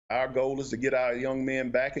Our goal is to get our young men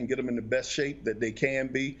back and get them in the best shape that they can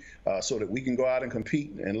be so that we can go out and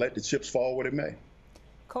compete and let the chips fall where they may.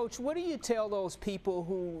 Coach, what do you tell those people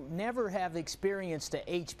who never have experienced a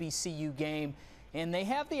HBCU game and they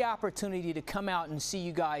have the opportunity to come out and see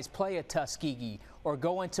you guys play at Tuskegee or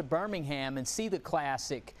go into Birmingham and see the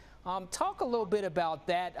Classic? Talk a little bit about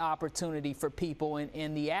that opportunity for people,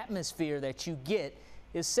 and the atmosphere that you get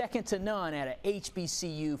is second to none at a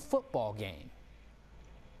HBCU football game.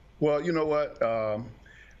 Well, you know what?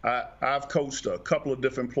 I've coached a couple of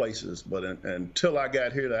different places, but until I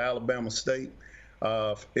got here to Alabama State,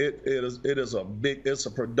 it's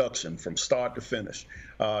a production from start to finish.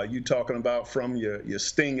 You talking about from your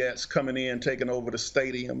Stingettes coming in, taking over the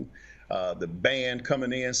stadium, the band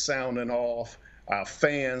coming in, sounding off, our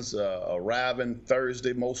fans arriving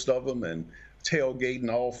Thursday, most of them, and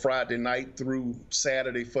tailgating all Friday night through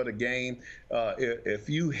Saturday for the game. If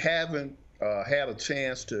you haven't had a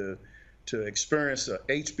chance to experience a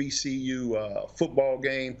HBCU football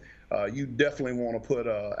game, you definitely want to put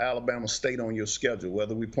Alabama State on your schedule,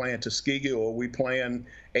 whether we playing Tuskegee or we playing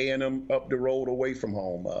A&M up the road away from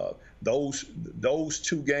home. Those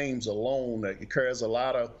two games alone, it carries a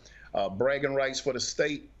lot of bragging rights for the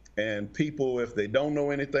state. And people, if they don't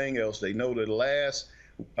know anything else, they know that last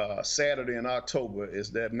Saturday in October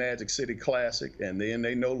is that Magic City Classic, and then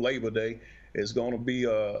they know Labor Day is going to be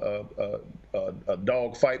a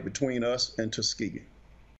dog fight between us and Tuskegee.